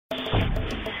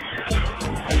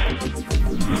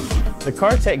The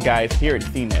car tech guys here at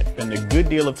CNET spend a good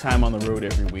deal of time on the road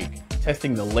every week,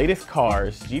 testing the latest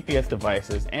cars, GPS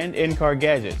devices, and in-car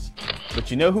gadgets.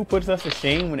 But you know who puts us to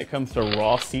shame when it comes to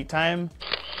raw seat time?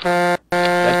 That's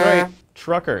right,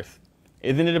 truckers.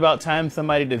 Isn't it about time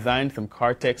somebody designed some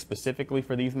car tech specifically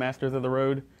for these masters of the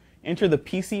road? Enter the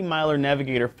PC Miler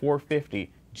Navigator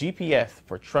 450 GPS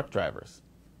for truck drivers.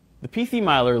 The PC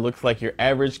Miler looks like your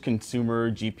average consumer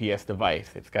GPS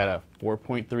device. It's got a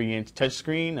 4.3-inch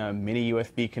touchscreen, a mini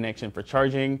USB connection for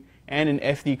charging, and an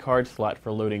SD card slot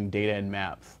for loading data and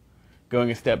maps.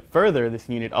 Going a step further, this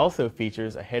unit also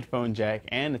features a headphone jack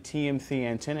and a TMC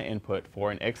antenna input for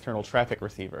an external traffic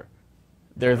receiver.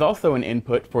 There's also an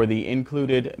input for the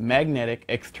included magnetic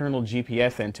external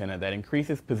GPS antenna that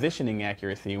increases positioning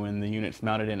accuracy when the unit's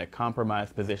mounted in a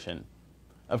compromised position.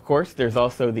 Of course, there's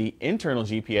also the internal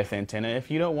GPS antenna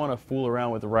if you don't want to fool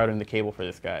around with routing the cable for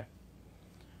this guy.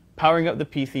 Powering up the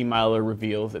PC Miler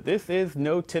reveals that this is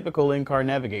no typical in-car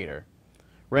navigator.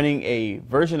 Running a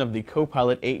version of the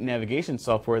Copilot 8 navigation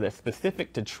software that's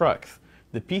specific to trucks,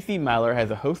 the PC Miler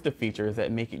has a host of features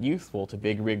that make it useful to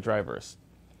big rig drivers.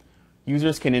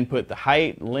 Users can input the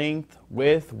height, length,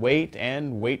 width, weight,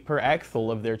 and weight per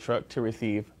axle of their truck to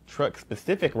receive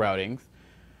truck-specific routings.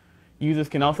 Users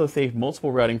can also save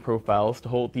multiple routing profiles to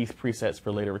hold these presets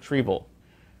for later retrieval.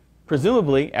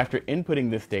 Presumably, after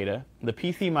inputting this data, the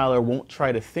PC Miler won't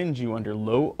try to send you under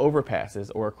low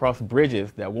overpasses or across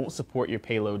bridges that won't support your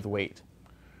payload's weight.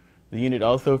 The unit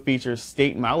also features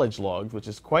state mileage logs, which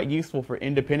is quite useful for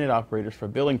independent operators for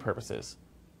billing purposes.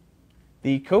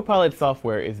 The Copilot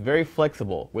software is very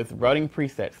flexible with routing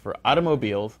presets for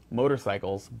automobiles,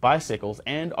 motorcycles, bicycles,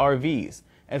 and RVs,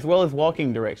 as well as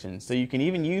walking directions, so you can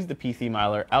even use the PC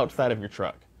Miler outside of your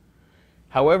truck.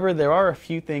 However, there are a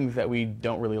few things that we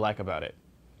don't really like about it.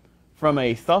 From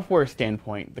a software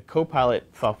standpoint, the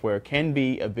Copilot software can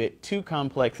be a bit too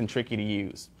complex and tricky to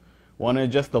use. Want to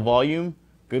adjust the volume?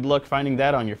 Good luck finding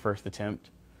that on your first attempt.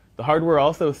 The hardware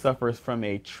also suffers from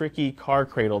a tricky car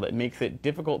cradle that makes it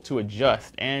difficult to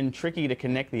adjust and tricky to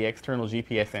connect the external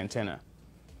GPS antenna.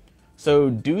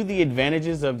 So, do the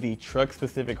advantages of the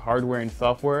truck-specific hardware and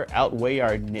software outweigh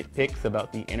our nitpicks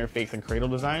about the interface and cradle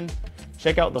design?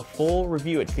 Check out the full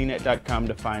review at cnet.com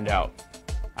to find out.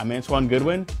 I'm Antoine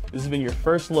Goodwin. This has been your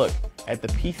first look at the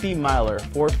PC Miler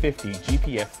 450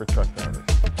 GPS for truck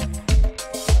drivers.